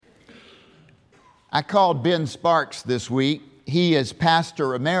I called Ben Sparks this week. He is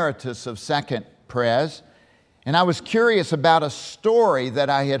pastor emeritus of Second Pres, and I was curious about a story that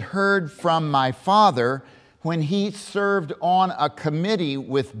I had heard from my father when he served on a committee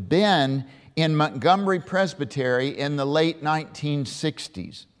with Ben in Montgomery Presbytery in the late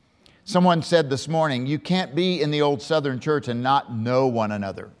 1960s. Someone said this morning, you can't be in the old Southern Church and not know one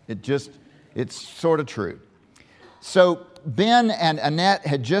another. It's sort of true. So Ben and Annette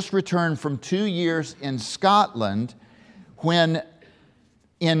had just returned from 2 years in Scotland when,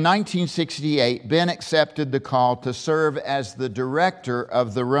 in 1968, Ben accepted the call to serve as the director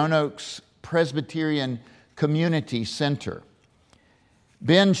of the Roanoke's Presbyterian Community Center.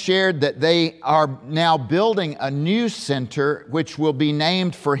 Ben shared that they are now building a new center which will be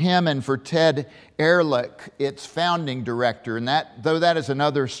named for him and for Ted Ehrlich, its founding director. And though that is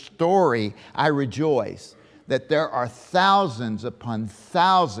another story, I rejoice that there are thousands upon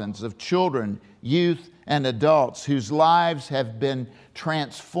thousands of children, youth, and adults whose lives have been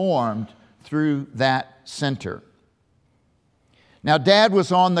transformed through that center. Now, Dad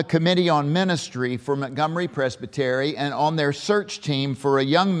was on the committee on ministry for Montgomery Presbytery and on their search team for a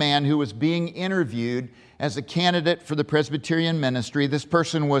young man who was being interviewed as a candidate for the Presbyterian ministry. This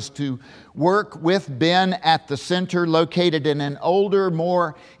person was to work with Ben at the center located in an older,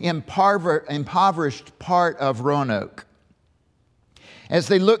 more impoverished part of Roanoke. As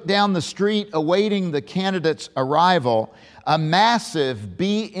they looked down the street awaiting the candidate's arrival, a massive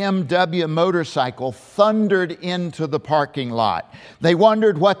BMW motorcycle thundered into the parking lot. They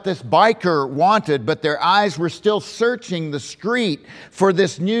wondered what this biker wanted, but their eyes were still searching the street for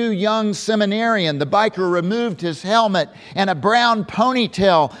this new young seminarian. The biker removed his helmet, and a brown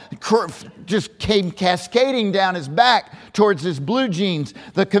ponytail just came cascading down his back towards his blue jeans.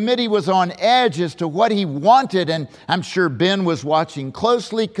 The committee was on edge as to what he wanted, and I'm sure Ben was watching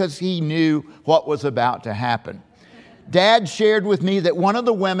closely because he knew what was about to happen. Dad shared with me that one of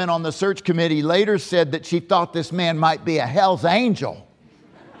the women on the search committee later said that she thought this man might be a Hell's Angel.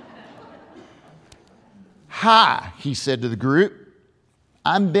 "Hi," he said to the group.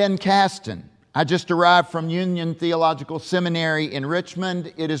 "I'm Ben Caston. I just arrived from Union Theological Seminary in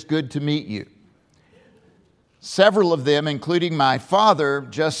Richmond. It is good to meet you." Several of them, including my father,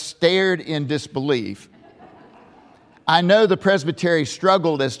 just stared in disbelief. I know the presbytery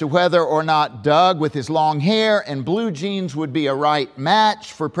struggled as to whether or not Doug, with his long hair and blue jeans, would be a right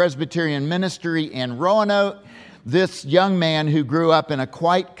match for Presbyterian ministry in Roanoke. This young man who grew up in a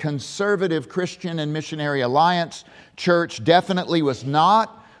quite conservative Christian and Missionary Alliance church definitely was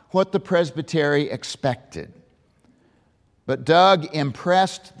not what the presbytery expected. But Doug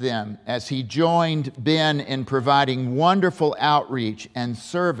impressed them as he joined Ben in providing wonderful outreach and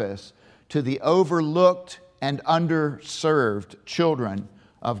service to the overlooked and underserved children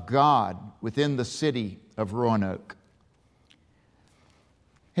of God within the city of Roanoke.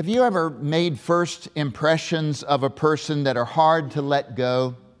 Have you ever made first impressions of a person that are hard to let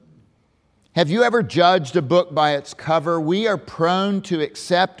go? Have you ever judged a book by its cover? We are prone to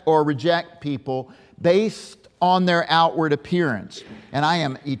accept or reject people based on their outward appearance. And I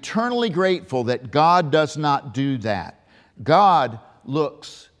am eternally grateful that God does not do that. God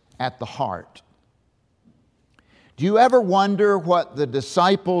looks at the heart. Do you ever wonder what the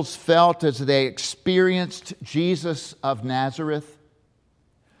disciples felt as they experienced Jesus of Nazareth?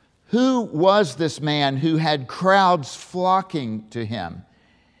 Who was this man who had crowds flocking to him?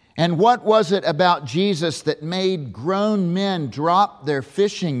 And what was it about Jesus that made grown men drop their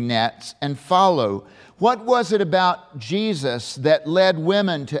fishing nets and follow? What was it about Jesus that led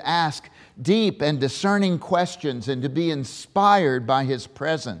women to ask deep and discerning questions and to be inspired by his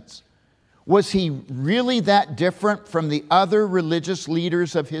presence? Was he really that different from the other religious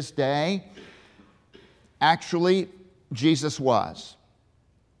leaders of his day? Actually, Jesus was.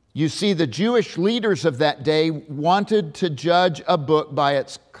 You see, the Jewish leaders of that day wanted to judge a book by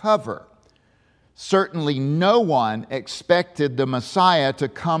its cover. Certainly no one expected the Messiah to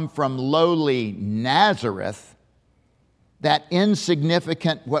come from lowly Nazareth, that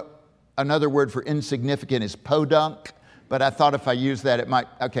insignificant, another word for insignificant is podunk. But I thought if I used that,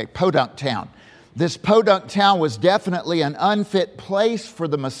 Podunk town. This Podunk town was definitely an unfit place for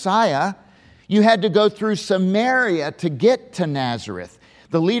the Messiah. You had to go through Samaria to get to Nazareth.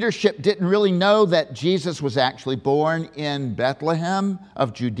 The leadership didn't really know that Jesus was actually born in Bethlehem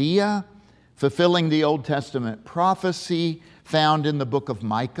of Judea, fulfilling the Old Testament prophecy found in the book of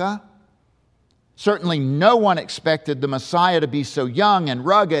Micah. Certainly no one expected the Messiah to be so young and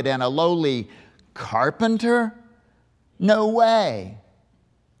rugged and a lowly carpenter. No way.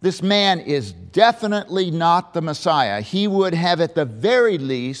 This man is definitely not the Messiah. He would have at the very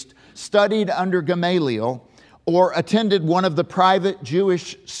least studied under Gamaliel, or attended one of the private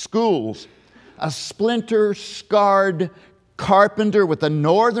Jewish schools. A splinter-scarred carpenter with a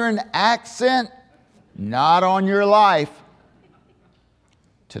northern accent? Not on your life.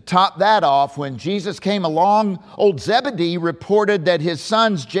 To top that off, when Jesus came along, old Zebedee reported that his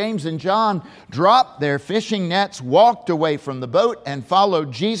sons, James and John, dropped their fishing nets, walked away from the boat, and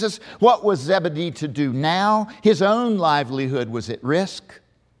followed Jesus. What was Zebedee to do now? His own livelihood was at risk.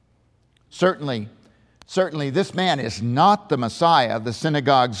 Certainly, this man is not the Messiah, the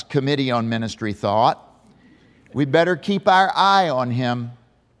synagogue's committee on ministry thought. We better keep our eye on him.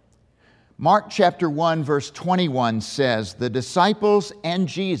 Mark chapter 1, verse 21 says, "The disciples and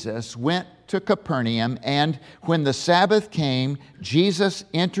Jesus went to Capernaum, and when the Sabbath came, Jesus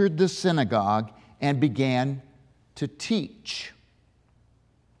entered the synagogue and began to teach."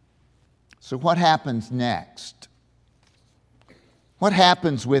 So what happens next? What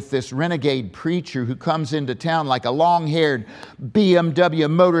happens with this renegade preacher who comes into town like a long-haired BMW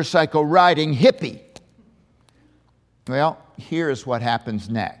motorcycle riding hippie? Well, here is what happens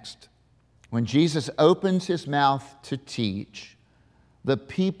next. When Jesus opens his mouth to teach, the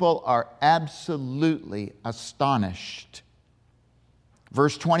people are absolutely astonished.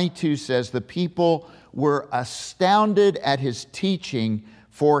 Verse 22 says, "The people were astounded at his teaching,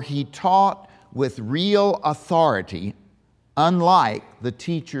 for he taught with real authority, unlike the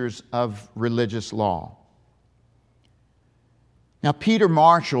teachers of religious law." Now, Peter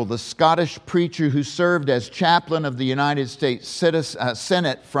Marshall, the Scottish preacher who served as chaplain of the United States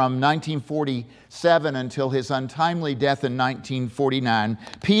Senate from 1947 until his untimely death in 1949,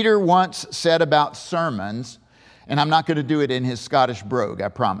 Peter once said about sermons, and I'm not going to do it in his Scottish brogue, I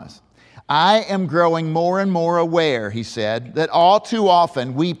promise. "I am growing more and more aware," he said, "that all too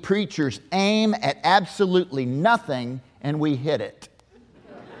often we preachers aim at absolutely nothing and we hit it."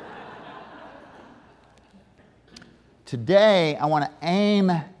 Today, I want to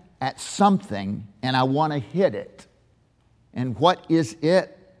aim at something and I want to hit it. And what is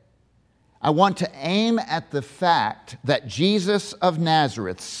it? I want to aim at the fact that Jesus of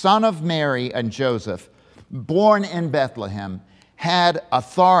Nazareth, son of Mary and Joseph, born in Bethlehem, had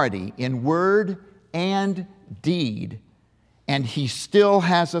authority in word and deed, and he still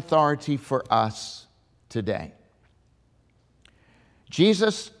has authority for us today.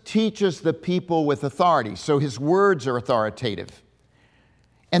 Jesus teaches the people with authority, so his words are authoritative.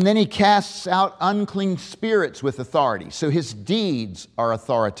 And then he casts out unclean spirits with authority, so his deeds are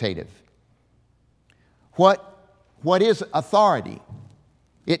authoritative. What is authority?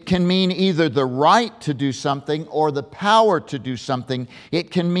 It can mean either the right to do something or the power to do something.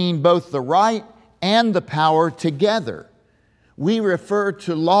 It can mean both the right and the power together. We refer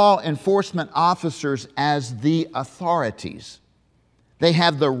to law enforcement officers as the authorities. They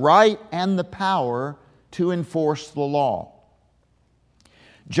have the right and the power to enforce the law.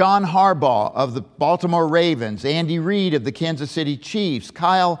 John Harbaugh of the Baltimore Ravens, Andy Reid of the Kansas City Chiefs,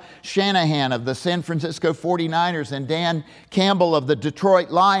 Kyle Shanahan of the San Francisco 49ers, and Dan Campbell of the Detroit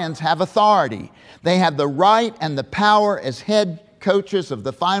Lions have authority. They have the right and the power as head coaches of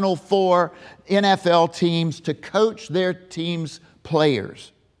the Final Four NFL teams to coach their team's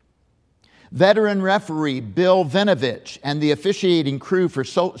players. Veteran referee Bill Vinovich and the officiating crew for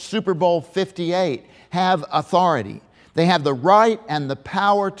Super Bowl 58 have authority. They have the right and the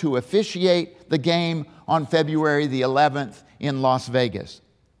power to officiate the game on February the 11th in Las Vegas.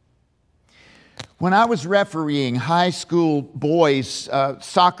 When I was refereeing high school boys'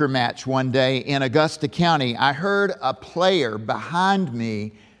 soccer match one day in Augusta County, I heard a player behind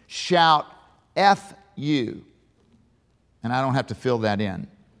me shout, "F you." And I don't have to fill that in.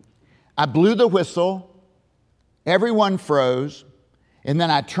 I blew the whistle, everyone froze, and then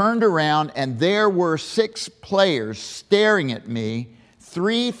I turned around and there were 6 players staring at me,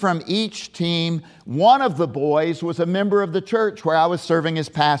 3 from each team. One of the boys was a member of the church where I was serving as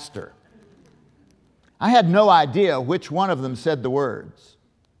pastor. I had no idea which one of them said the words,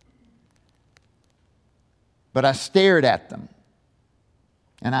 but I stared at them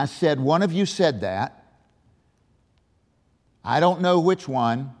and I said, "One of you said that. I don't know which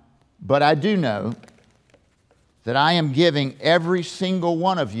one, but I do know that I am giving every single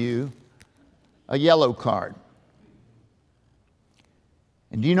one of you a yellow card."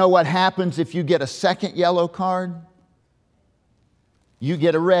 And do you know what happens if you get a second yellow card? You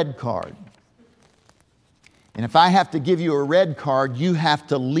get a red card. And if I have to give you a red card, you have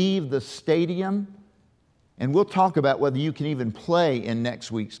to leave the stadium, and we'll talk about whether you can even play in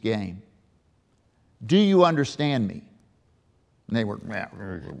next week's game. Do you understand me? And they were,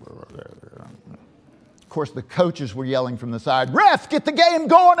 course, the coaches were yelling from the side, "Ref, get the game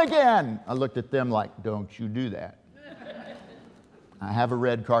going again!" I looked at them like, "Don't you do that. I have a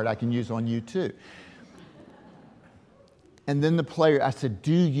red card I can use on you too." And then the player, I said,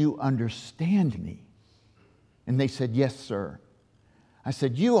 "Do you understand me?" And they said, "Yes, sir." I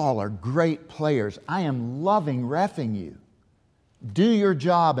said, "You all are great players. I am loving reffing you. Do your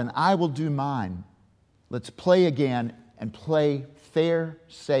job and I will do mine. Let's play again and play fair,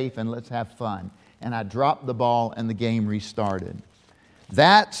 safe, and let's have fun." And I dropped the ball and the game restarted.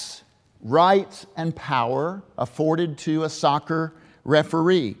 That's rights and power afforded to a soccer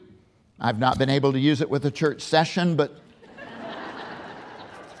referee. I've not been able to use it with a church session, but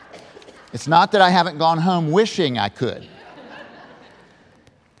it's not that I haven't gone home wishing I could.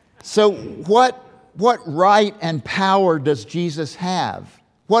 So what right and power does Jesus have?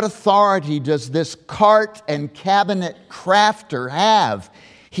 What authority does this cart and cabinet crafter have?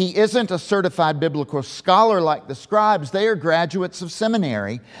 He isn't a certified biblical scholar like the scribes. They are graduates of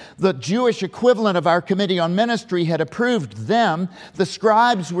seminary. The Jewish equivalent of our Committee on Ministry had approved them. The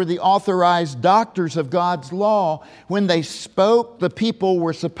scribes were the authorized doctors of God's law. When they spoke, the people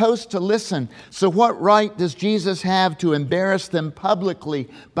were supposed to listen. So what right does Jesus have to embarrass them publicly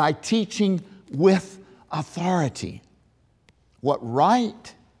by teaching with authority? What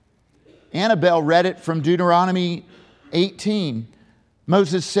right? Annabelle read it from Deuteronomy 18.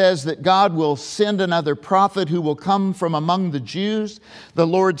 Moses says that God will send another prophet who will come from among the Jews. The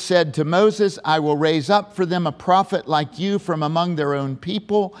Lord said to Moses, "I will raise up for them a prophet like you from among their own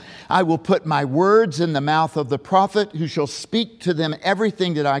people. I will put my words in the mouth of the prophet who shall speak to them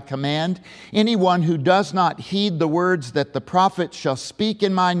everything that I command. Anyone who does not heed the words that the prophet shall speak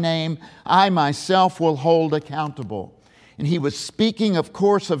in my name, I myself will hold accountable." And he was speaking, of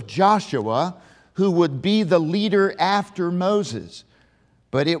course, of Joshua, who would be the leader after Moses.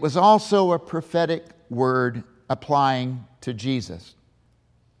 But it was also a prophetic word applying to Jesus.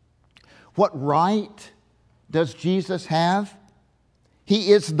 What right does Jesus have?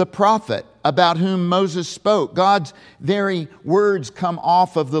 He is the prophet about whom Moses spoke. God's very words come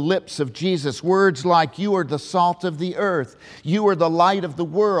off of the lips of Jesus. Words like, "You are the salt of the earth. You are the light of the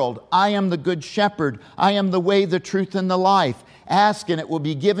world. I am the good shepherd. I am the way, the truth, and the life. Ask and it will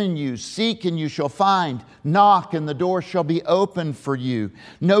be given you. Seek and you shall find. Knock and the door shall be opened for you.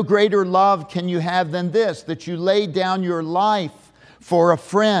 No greater love can you have than this, that you lay down your life for a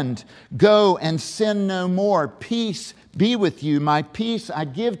friend. Go and sin no more. Peace be with you. My peace I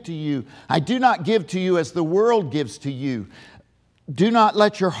give to you. I do not give to you as the world gives to you. Do not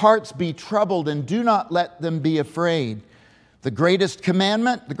let your hearts be troubled and do not let them be afraid." The greatest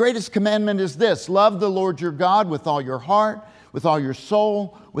commandment is this: love the Lord your God with all your heart, with all your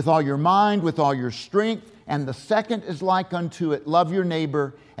soul, with all your mind, with all your strength. And the second is like unto it: love your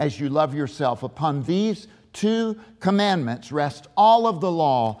neighbor as you love yourself. Upon these two commandments rest all of the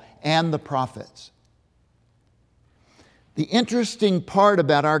law and the prophets. The interesting part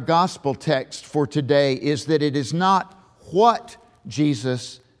about our gospel text for today is that it is not what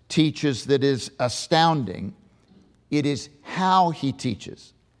Jesus teaches that is astounding. It is how he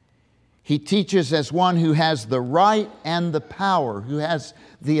teaches. He teaches as one who has the right and the power, who has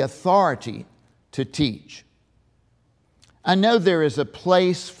the authority to teach. I know there is a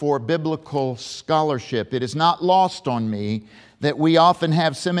place for biblical scholarship. It is not lost on me that we often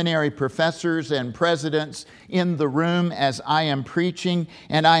have seminary professors and presidents in the room as I am preaching,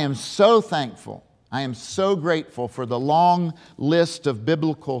 and I am so thankful, I am so grateful for the long list of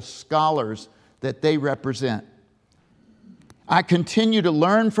biblical scholars that they represent. I continue to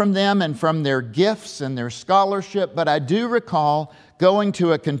learn from them and from their gifts and their scholarship, but I do recall going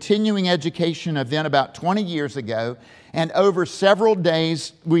to a continuing education event about 20 years ago, and over several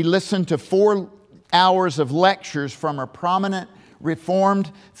days we listened to 4 hours of lectures from a prominent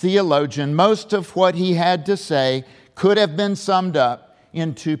Reformed theologian. Most of what he had to say could have been summed up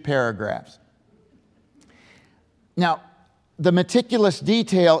in 2 paragraphs. Now, the meticulous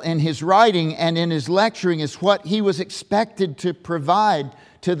detail in his writing and in his lecturing is what he was expected to provide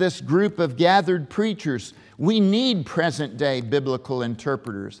to this group of gathered preachers. We need present-day biblical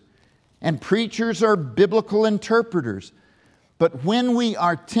interpreters, and preachers are biblical interpreters. But when we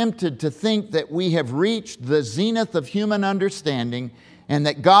are tempted to think that we have reached the zenith of human understanding and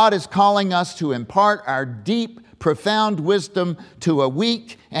that God is calling us to impart our deep, profound wisdom to a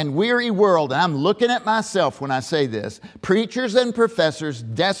weak and weary world, and I'm looking at myself when I say this, preachers and professors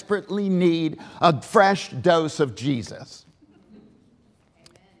desperately need a fresh dose of Jesus.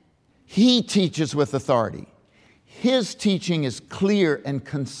 He teaches with authority. His teaching is clear and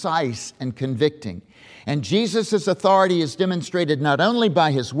concise and convicting. And Jesus' authority is demonstrated not only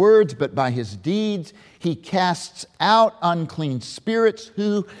by His words, but by His deeds. He casts out unclean spirits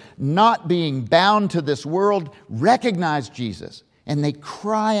who, not being bound to this world, recognize Jesus. And they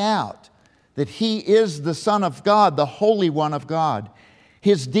cry out that He is the Son of God, the Holy One of God.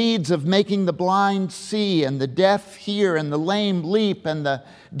 His deeds of making the blind see and the deaf hear and the lame leap and the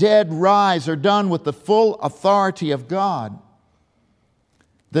dead rise are done with the full authority of God.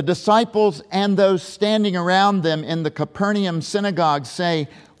 The disciples and those standing around them in the Capernaum synagogue say,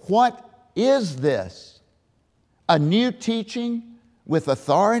 "What is this? A new teaching with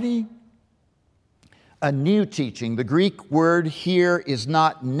authority?" A new teaching. The Greek word here is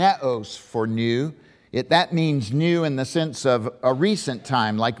not neos for new. That means new in the sense of a recent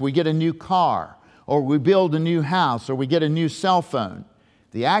time, like we get a new car, or we build a new house, or we get a new cell phone.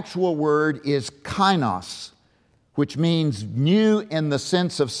 The actual word is kainos, which means new in the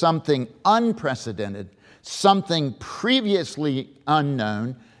sense of something unprecedented, something previously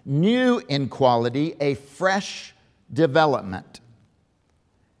unknown, new in quality, a fresh development.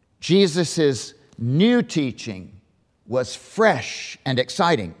 Jesus' new teaching was fresh and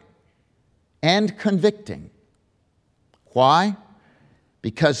exciting and convicting. Why?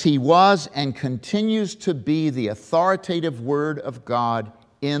 Because He was and continues to be the authoritative Word of God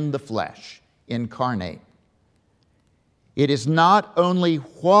in the flesh, incarnate. It is not only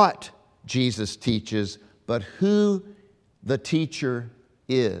what Jesus teaches, but who the teacher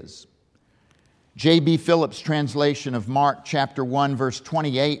is. J.B. Phillips' translation of Mark chapter 1, verse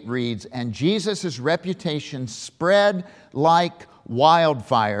 28 reads, "And Jesus' reputation spread like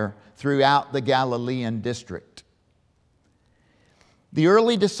wildfire throughout the Galilean district." The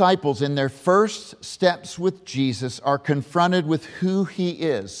early disciples in their first steps with Jesus are confronted with who He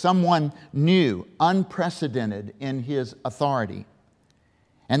is, someone new, unprecedented in His authority.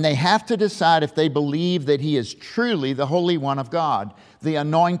 And they have to decide if they believe that He is truly the Holy One of God, the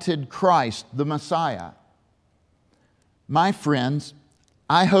anointed Christ, the Messiah. My friends,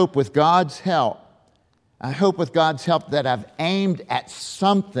 I hope with God's help that I've aimed at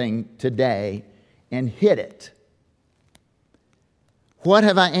something today and hit it. What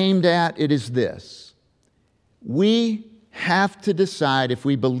have I aimed at? It is this. We have to decide if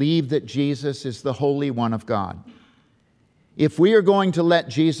we believe that Jesus is the Holy One of God. If we are going to let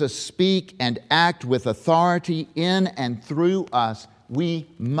Jesus speak and act with authority in and through us, we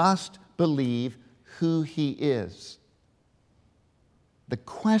must believe who He is. The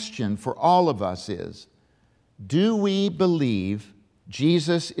question for all of us is, do we believe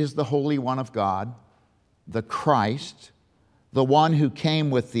Jesus is the Holy One of God, the Christ, the one who came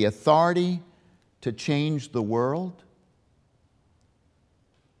with the authority to change the world?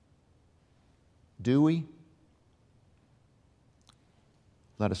 Do we?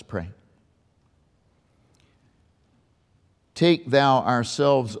 Let us pray. Take Thou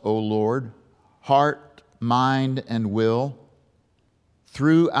ourselves, O Lord, heart, mind, and will.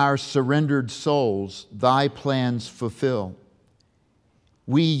 Through our surrendered souls, Thy plans fulfill.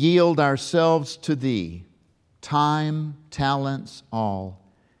 We yield ourselves to Thee, time, talents, all.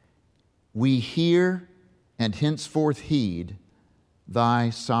 We hear and henceforth heed Thy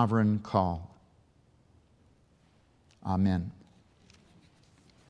sovereign call. Amen.